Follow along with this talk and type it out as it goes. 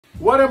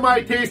What am I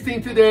tasting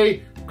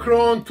today?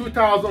 Krohn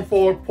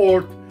 2004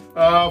 port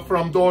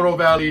from Douro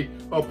Valley,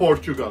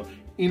 Portugal.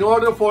 In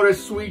order for a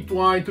sweet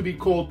wine to be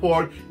called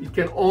port, it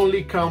can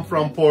only come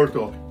from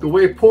Porto. The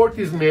way port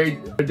is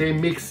made, they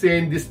mix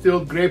in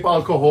distilled grape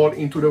alcohol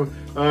into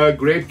the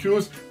grape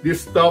juice.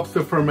 This stops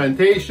the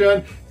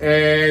fermentation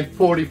and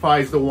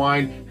fortifies the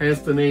wine,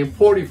 hence the name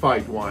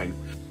fortified wine.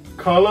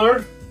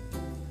 Color,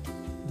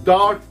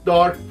 dark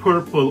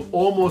purple,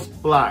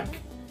 almost black.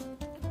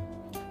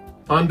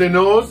 On the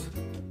nose,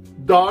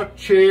 dark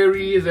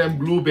cherries and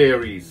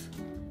blueberries.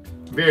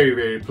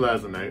 Very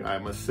pleasant, I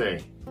must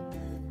say.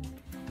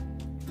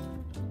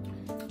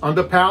 On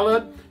the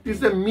palate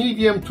is a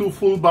medium to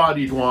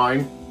full-bodied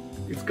wine.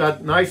 It's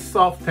got nice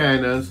soft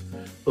tannins,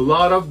 a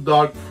lot of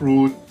dark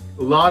fruit,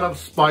 a lot of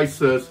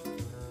spices,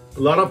 a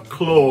lot of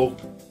clove,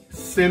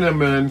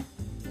 cinnamon,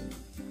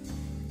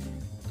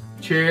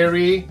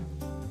 cherry,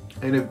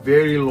 and a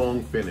very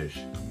long finish.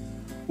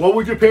 What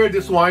would you pair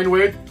this wine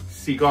with?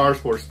 Cigars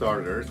for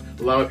starters.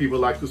 A lot of people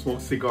like to smoke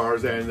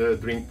cigars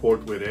and drink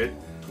port with it.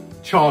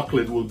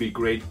 Chocolate will be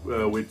great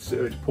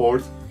with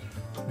port.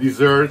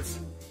 Desserts,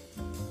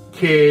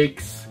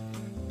 cakes,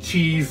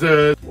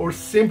 cheeses, or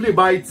simply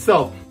by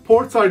itself.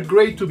 Ports are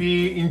great to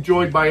be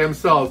enjoyed by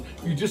themselves.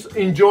 You just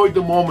enjoy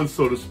the moment,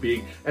 so to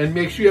speak, and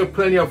make sure you have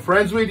plenty of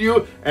friends with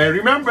you. And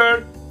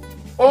remember,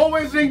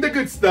 always drink the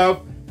good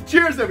stuff.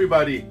 Cheers,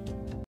 everybody.